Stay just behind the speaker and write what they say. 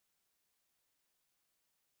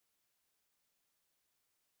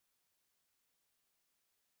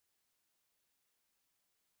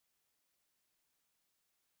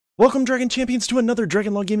Welcome, Dragon Champions, to another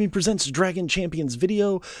Dragon Law Gaming Presents Dragon Champions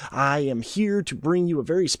video. I am here to bring you a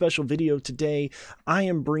very special video today. I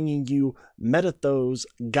am bringing you Medatho's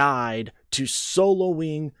guide to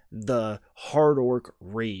soloing the Hardorc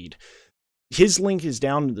raid. His link is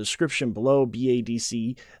down in the description below,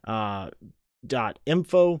 badc.info.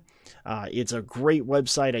 It's a great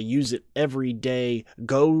website. I use it every day.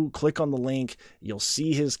 Go click on the link. You'll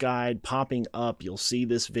see his guide popping up. You'll see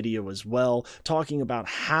this video as well, talking about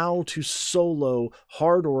how to solo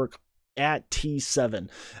Hardorc at T7.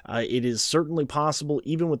 It is certainly possible,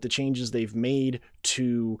 even with the changes they've made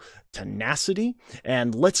to tenacity.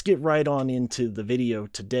 And let's get right on into the video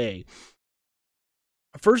today.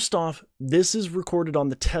 First off, this is recorded on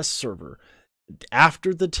the test server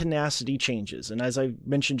after the tenacity changes, and as I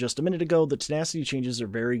mentioned just a minute ago, the tenacity changes are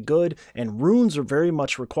very good, and runes are very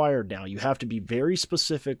much required now. You have to be very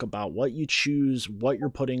specific about what you choose, what you're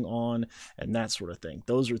putting on, and that sort of thing.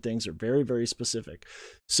 Those are things that are very, very specific.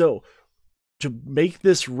 So to make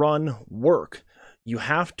this run work, you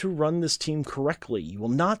have to run this team correctly. You will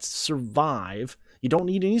not survive. You don't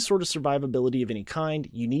need any sort of survivability of any kind.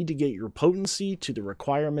 You need to get your potency to the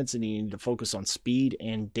requirements, and you need to focus on speed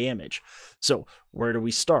and damage. So where do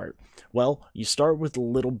we start? Well, you start with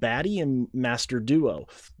Little Baddie and Master Duo.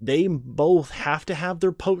 They both have to have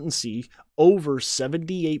their potency over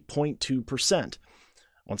 78.2%.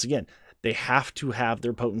 Once again, they have to have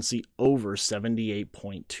their potency over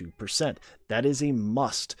 78.2%. That is a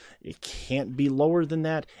must. It can't be lower than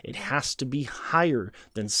that. It has to be higher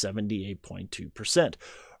than 78.2%.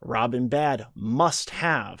 Rob and Bad must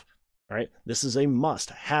have, all right, this is a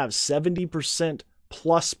must, have 70%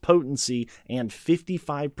 plus potency and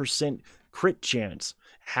 55% crit chance.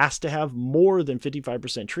 Has to have more than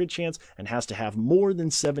 55% crit chance and has to have more than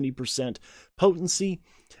 70% potency.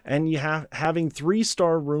 And you have having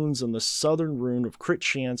 3-star runes on the southern rune of crit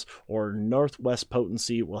chance or northwest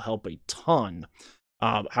potency will help a ton.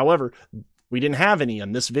 However, we didn't have any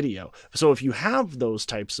in this video. So if you have those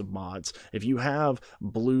types of mods, if you have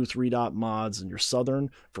blue 3-dot mods in your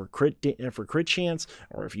southern for crit chance,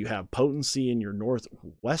 or if you have potency in your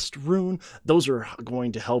northwest rune, those are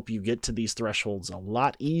going to help you get to these thresholds a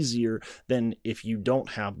lot easier than if you don't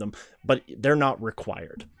have them, but they're not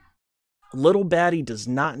required. Little Baddie does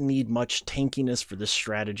not need much tankiness for this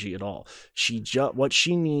strategy at all. What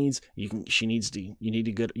she needs, you can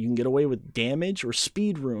get away with damage or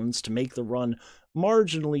speed runes to make the run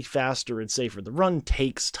marginally faster and safer. The run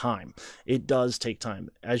takes time. It does take time.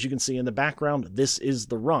 As you can see in the background, this is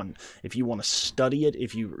the run. If you want to study it,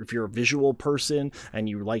 if you're a visual person and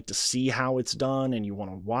you like to see how it's done and you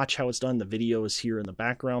want to watch how it's done, the video is here in the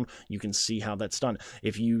background. You can see how that's done.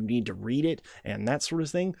 If you need to read it and that sort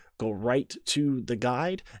of thing, go right to the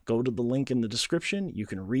guide, go to the link in the description. You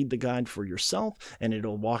can read the guide for yourself and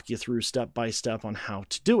it'll walk you through step by step on how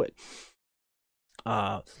to do it.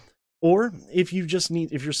 Or if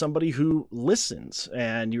you're somebody who listens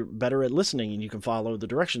and you're better at listening and you can follow the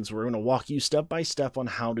directions, we're going to walk you step by step on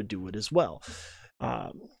how to do it as well.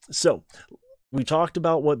 So we talked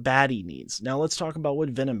about what Baddie needs. Now let's talk about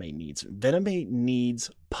what Venomate needs. Venomate needs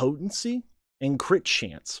potency and crit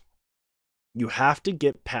chance. You have to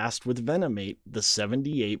get past with Venomate the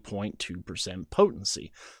 78.2%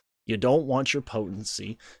 potency. You don't want your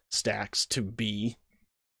potency stacks to be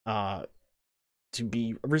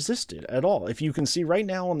resisted at all. If you can see right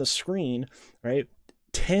now on the screen, right,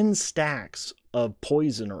 10 stacks of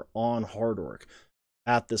poison are on Hardorc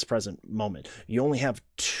at this present moment. You only have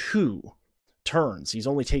 2 turns. He's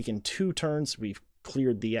only taken 2 turns. We've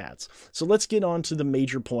cleared the ads. So let's get on to the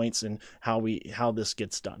major points and how this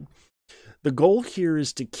gets done. The goal here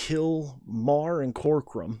is to kill Mar and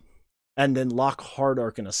Corcorum and then lock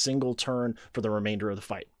Hardorc in a single turn for the remainder of the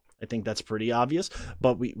fight. I think that's pretty obvious,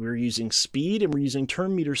 but we're using speed and we're using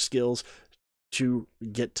turn meter skills to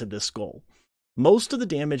get to this goal. Most of the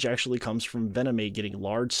damage actually comes from Venomate getting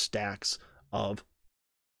large stacks of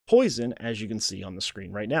poison, as you can see on the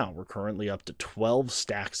screen right now. We're currently up to 12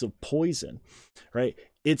 stacks of poison, right?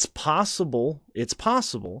 It's possible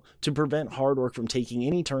to prevent Hardorc from taking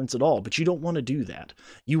any turns at all, but you don't want to do that.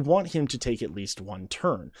 You want him to take at least 1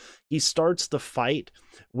 turn. He starts the fight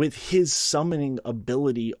with his summoning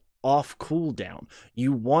ability off cooldown.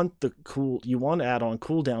 You want to add on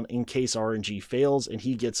cooldown in case RNG fails and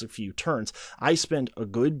he gets a few turns. I spent a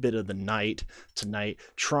good bit of the night tonight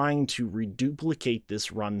trying to reduplicate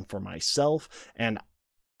this run for myself, and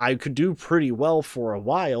I could do pretty well for a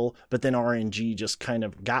while, but then RNG just kind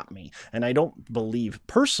of got me. And I don't believe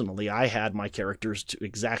personally I had my characters to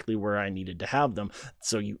exactly where I needed to have them.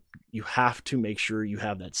 So you have to make sure you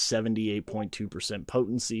have that 78.2%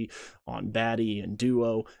 potency on Baddie and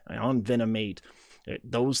Duo and on Venomate.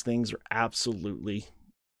 Those things are absolutely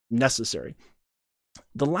necessary.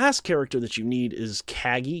 The last character that you need is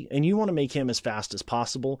Kagi, and you want to make him as fast as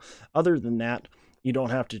possible. Other than that, you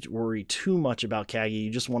don't have to worry too much about Kagi. You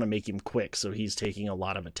just want to make him quick, so he's taking a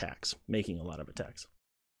lot of attacks, making a lot of attacks.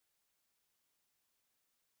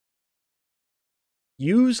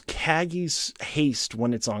 Use Kagi's haste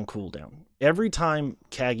when it's on cooldown. Every time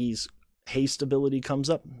Kagi's haste ability comes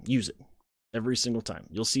up, use it. Every single time.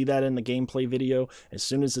 You'll see that in the gameplay video. As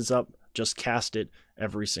soon as it's up, just cast it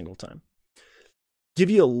every single time. Give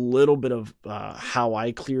you a little bit of how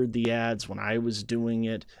I cleared the ads when I was doing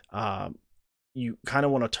it. You kind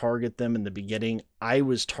of want to target them in the beginning. I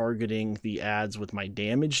was targeting the ads with my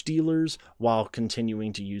damage dealers while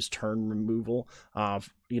continuing to use turn removal,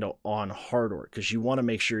 on Hardorc, because you want to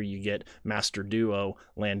make sure you get Master Duo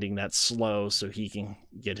landing that slow so he can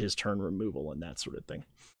get his turn removal and that sort of thing.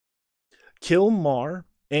 Kill Mar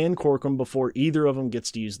and Corkum before either of them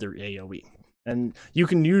gets to use their AoE. And you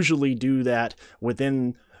can usually do that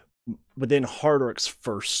within Hardorc's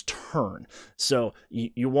first turn. So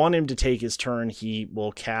you want him to take his turn. He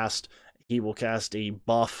will cast a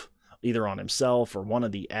buff either on himself or one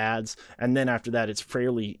of the ads, and then after that it's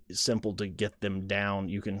fairly simple to get them down.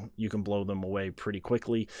 You can blow them away pretty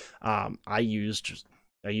quickly. I used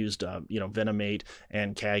Venomate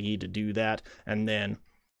and Kagi to do that, and then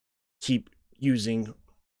keep using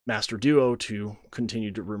Master Duo to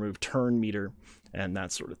continue to remove turn meter and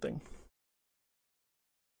that sort of thing.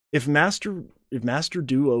 If Master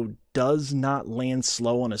Duo does not land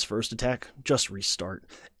slow on his first attack, just restart.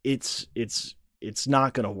 It's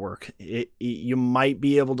not going to work. You might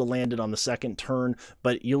be able to land it on the second turn,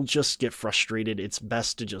 but you'll just get frustrated. It's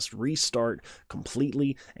best to just restart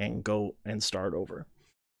completely and go and start over.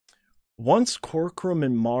 Once Corkum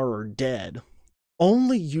and Mar are dead,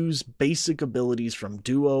 only use basic abilities from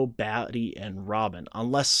Duo, Baddie, and Robin,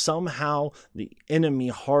 unless somehow the enemy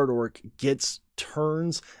Hardorc gets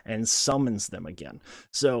turns and summons them again.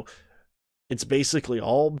 So it's basically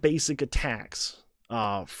all basic attacks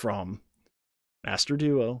from Master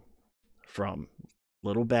Duo, from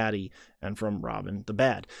Little Baddie, and from Robin the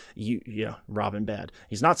Bad. Robin Bad.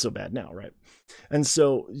 He's not so bad now, right? And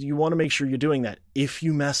so you want to make sure you're doing that. If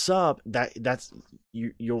you mess up,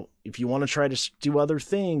 if you want to try to do other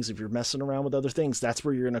things, if you're messing around with other things, that's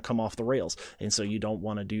where you're going to come off the rails. And so you don't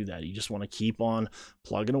want to do that. You just want to keep on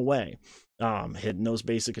plugging away, hitting those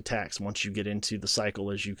basic attacks once you get into the cycle,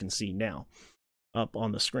 as you can see now up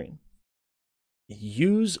on the screen.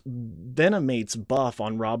 Use Venomate's buff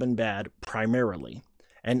on Robin Bad primarily,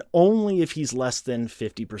 and only if he's less than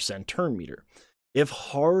 50% turn meter. If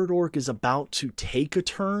Hardorc is about to take a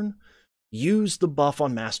turn, use the buff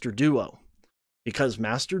on Master Duo, because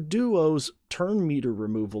Master Duo's turn meter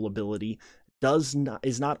removal ability is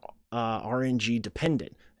not RNG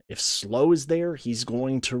dependent. If slow is there, he's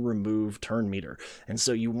going to remove turn meter. And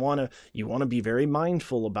so you want to be very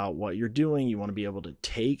mindful about what you're doing. You want to be able to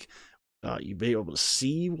take you be able to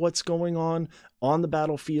see what's going on the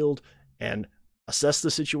battlefield and assess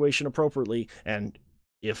the situation appropriately. And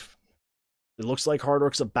if it looks like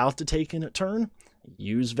Hardorc's about to take in a turn,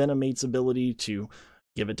 use Venomate's ability to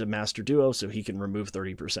give it to Master Duo so he can remove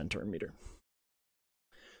 30% turn meter.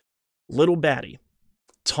 Little Baddie.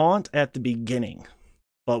 Taunt at the beginning,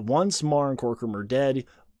 but once Mar and Corkum are dead,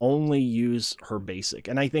 only use her basic.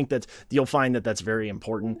 And I think that you'll find that that's very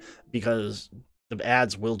important, because the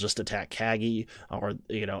ads will just attack Kagi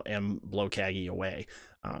and blow Kagi away.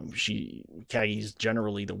 Kagi's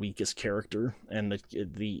generally the weakest character, and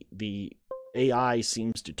the AI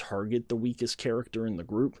seems to target the weakest character in the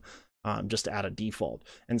group, just out of default.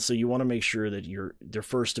 And so you want to make sure that their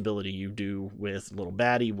first ability you do with Little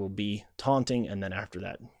Baddie will be taunting, and then after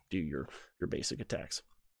that do your basic attacks.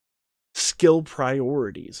 Skill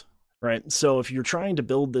priorities, right? So if you're trying to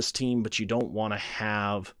build this team, but you don't want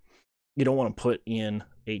to put in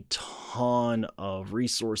a ton of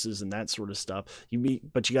resources and that sort of stuff,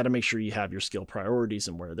 but you got to make sure you have your skill priorities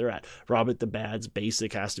and where they're at. Robin the Bad's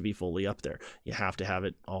basic has to be fully up there. You have to have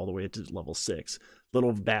it all the way to level 6.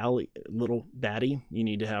 Little Baddie, you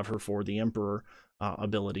need to have her for the Emperor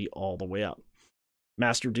ability all the way up.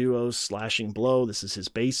 Master Duo's slashing blow, this is his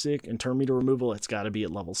basic, and turn meter removal, it's got to be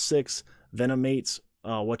at level 6. Venomate's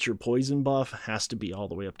what's your poison buff, has to be all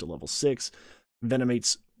the way up to level 6.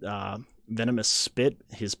 Venomate's Venomous Spit,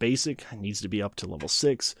 his basic, needs to be up to level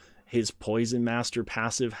 6. His Poison Master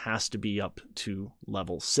passive has to be up to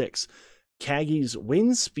level 6. Kagi's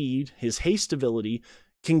Wind Speed, his haste ability,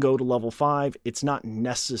 can go to level 5. It's not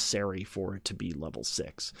necessary for it to be level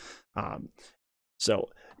 6. So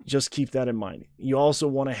just keep that in mind. You also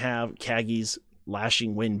want to have Kagi's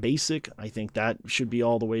Lashing Wind basic. I think that should be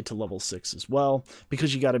all the way to level 6 as well,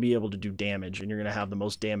 because you got to be able to do damage, and you're going to have the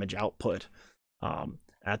most damage output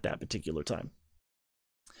at that particular time.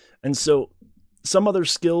 And so some other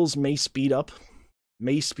skills may speed up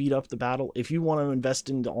the battle if you want to invest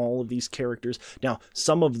into all of these characters. Now,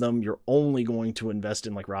 some of them you're only going to invest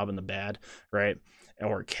in, like Robin the Bad, right?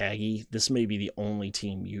 Or Kagi. This may be the only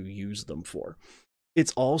team you use them for.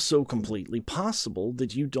 It's also completely possible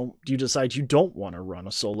that you decide you don't want to run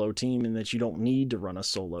a solo team, and that you don't need to run a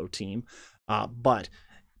solo team. But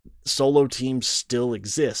solo teams still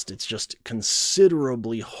exist. It's just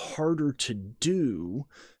considerably harder to do,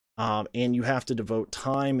 and you have to devote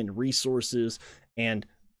time and resources, and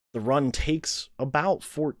the run takes about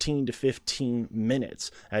 14 to 15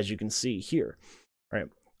 minutes, as you can see here, right,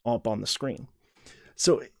 up on the screen.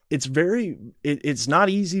 So it's not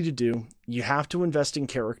easy to do. You have to invest in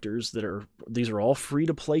characters these are all free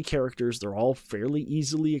to play characters. They're all fairly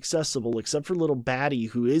easily accessible, except for Little Baddie,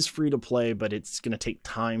 who is free to play, but it's going to take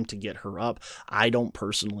time to get her up. I don't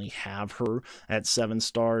personally have her at 7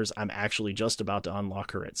 stars. I'm actually just about to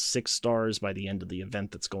unlock her at 6 stars by the end of the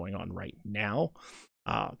event that's going on right now.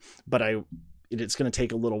 But it's going to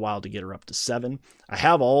take a little while to get her up to 7. I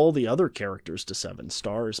have all the other characters to 7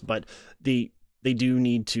 stars, but they do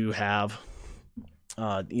need to have,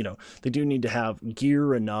 they do need to have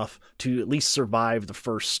gear enough to at least survive the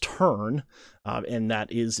first turn, and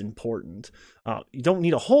that is important. You don't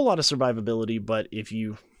need a whole lot of survivability, but if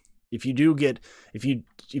you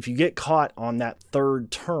get caught on that 3rd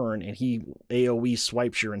turn and he AoE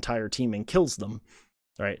swipes your entire team and kills them,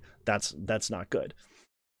 right? That's not good.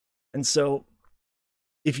 And so,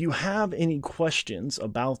 if you have any questions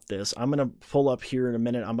about this, I'm going to pull up here in a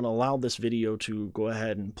minute. I'm going to allow this video to go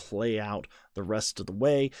ahead and play out the rest of the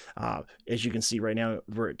way. As you can see right now,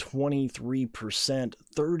 we're at 23%,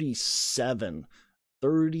 37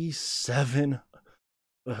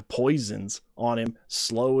 poisons on him.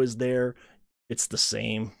 Slow is there. It's the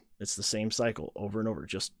same cycle over and over.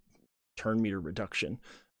 Just turn meter reduction,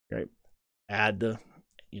 right? Add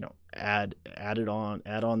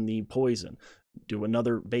on the poison. Do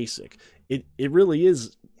another basic. It really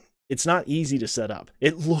is. It's not easy to set up.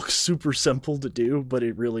 It looks super simple to do, but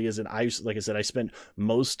it really isn't. Like I said, I spent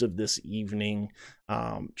most of this evening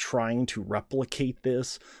trying to replicate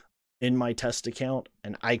this in my test account,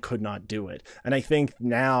 and I could not do it. And I think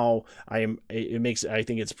now I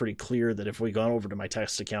think it's pretty clear that if we go over to my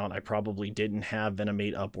test account, I probably didn't have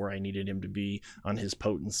Venomate up where I needed him to be on his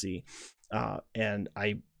potency, and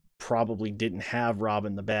I probably didn't have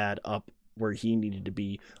Robin the Bad up where he needed to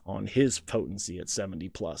be on his potency at 70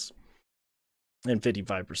 plus and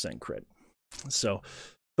 55% crit. So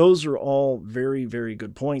those are all very, very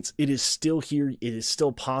good points. It is still here. It is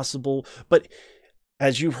still possible. But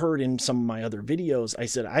as you've heard in some of my other videos, I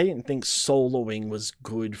said I didn't think soloing was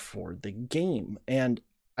good for the game. And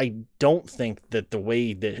I don't think that the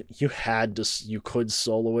way that you could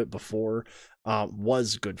solo it before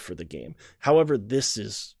was good for the game. However, this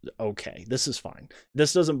is okay. This is fine.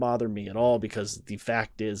 This doesn't bother me at all, because the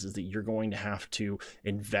fact is that you're going to have to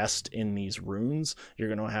invest in these runes.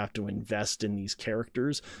 You're going to have to invest in these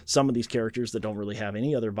characters. Some of these characters that don't really have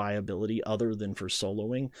any other viability other than for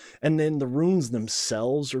soloing. And then the runes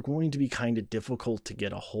themselves are going to be kind of difficult to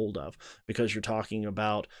get a hold of, because you're talking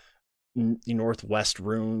about northwest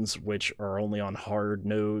runes, which are only on hard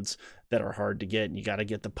nodes that are hard to get, and you got to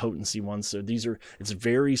get the potency ones. So it's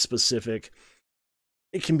very specific.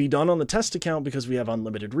 It can be done on the test account because we have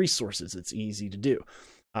unlimited resources. It's easy to do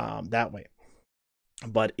that way.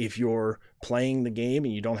 But if you're playing the game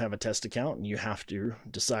and you don't have a test account, and you have to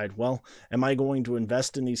decide, well, am I going to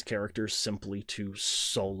invest in these characters simply to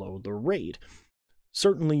solo the raid?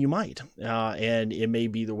 Certainly you might, and it may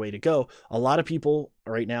be the way to go. A lot of people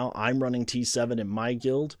right now, I'm running T7 in my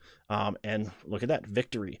guild, and look at that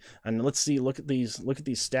victory. And let's see, look at these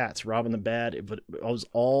stats. Robin the Bad, it was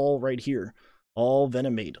all right here, all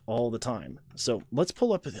Venomate all the time. So let's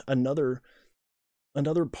pull up another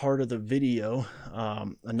part of the video,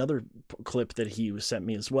 another clip that he sent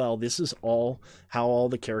me as well. This is how all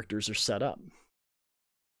the characters are set up.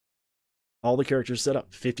 All the characters set up,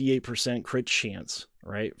 58% crit chance,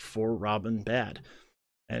 right, for Robin Bad.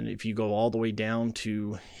 And if you go all the way down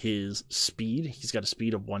to his speed, he's got a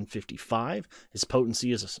speed of 155. His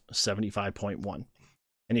potency is a 75.1.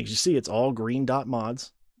 And as you see, it's all green dot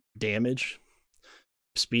mods: damage,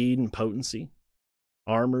 speed, and potency.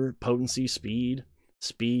 Armor, potency, speed,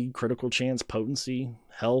 speed, critical chance, potency,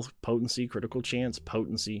 health, potency, critical chance,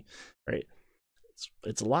 potency, right?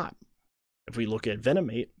 It's a lot. If we look at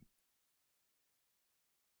Venomate,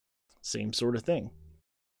 same sort of thing,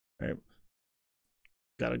 right?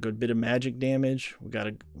 Got a good bit of magic damage. We got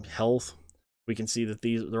a health. We can see that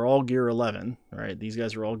they're all gear 11, right? These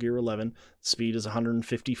guys are all gear 11. Speed is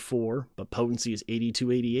 154, but potency is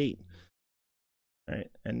 8288.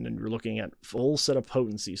 Right, and then you're looking at full set of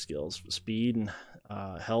potency skills: speed and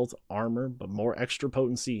health, armor, but more extra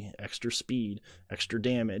potency, extra speed, extra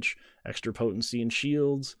damage, extra potency and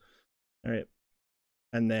shields. All right,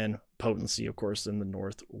 and then potency, of course, in the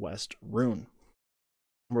Northwest rune.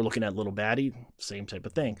 We're looking at Little Baddie, same type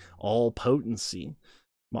of thing, all potency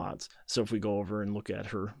mods. So if we go over and look at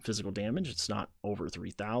her physical damage, it's not over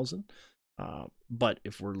 3,000. But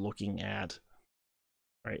if we're looking at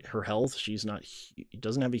her health,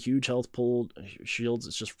 doesn't have a huge health pool. Shields,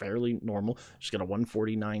 it's just fairly normal. She's got a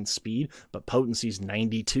 149 speed, but potency's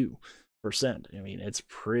 92%. I mean, it's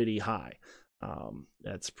pretty high.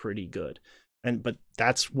 That's pretty good. But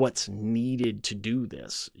that's what's needed to do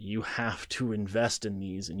this. You have to invest in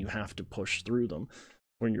these and you have to push through them.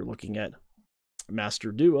 When you're looking at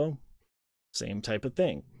Master Duo, same type of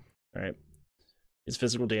thing. All right. His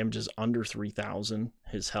physical damage is under 3,000.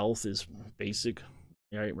 His health is basic.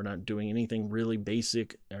 All right, we're not doing anything really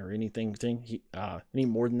basic or anything. Any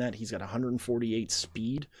more than that, he's got 148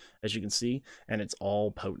 speed, as you can see, and it's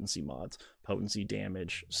all potency mods. Potency,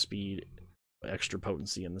 damage, speed, extra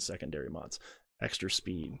potency in the secondary mods, extra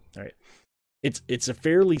speed. All right, it's a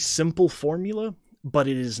fairly simple formula, but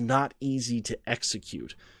it is not easy to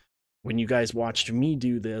execute. When you guys watched me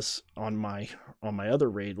do this on my other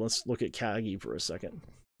raid, let's look at Kagi for a second.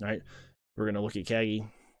 All right, we're gonna look at Kagi.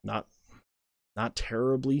 Not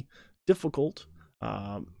terribly difficult,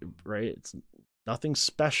 right? It's nothing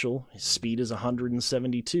special. His speed is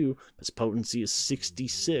 172. His potency is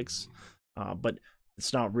 66, but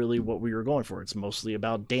it's not really what we were going for. It's mostly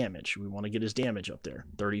about damage. We want to get his damage up there.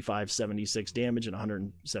 35, 76 damage and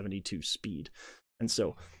 172 speed. And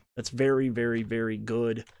so that's very, very, very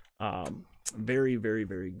good. Very, very,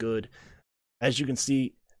 very good. As you can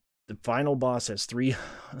see, the final boss has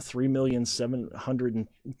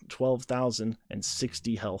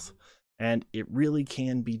 3,712,060 health, and it really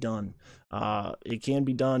can be done. It can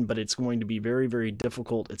be done, but it's going to be very, very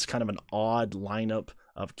difficult. It's kind of an odd lineup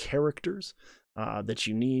of characters that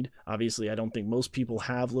you need. Obviously, I don't think most people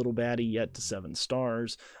have Little Baddie yet to 7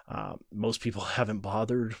 stars. Most people haven't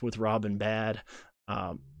bothered with Robin Bad.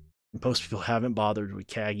 Most people haven't bothered with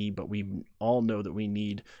Kagi, but we all know that we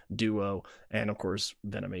need Duo, and of course,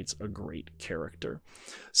 Venomate's a great character.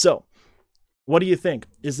 So, what do you think?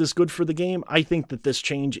 Is this good for the game? I think that this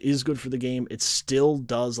change is good for the game. It still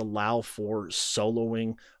does allow for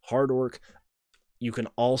soloing Hardorc. You can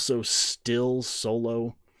also still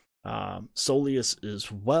solo Soleus as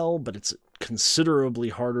well, but it's considerably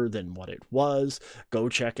harder than what it was. Go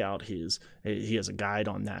check out he has a guide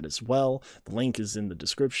on that as well. The link is in the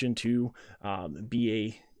description to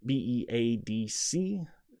beadc.info.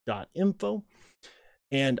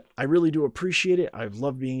 And I really do appreciate it. I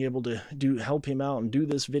love being able to help him out and do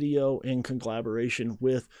this video in collaboration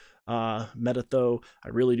with Medatho. I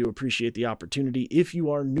really do appreciate the opportunity. If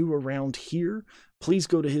you are new around here, please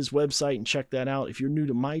go to his website and check that out. If you're new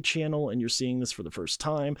to my channel and you're seeing this for the first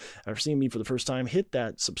time, or seeing me for the first time, hit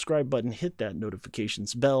that subscribe button, hit that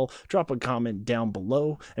notifications bell, drop a comment down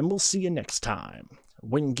below, and we'll see you next time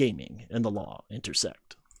when gaming and the law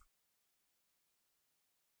intersect.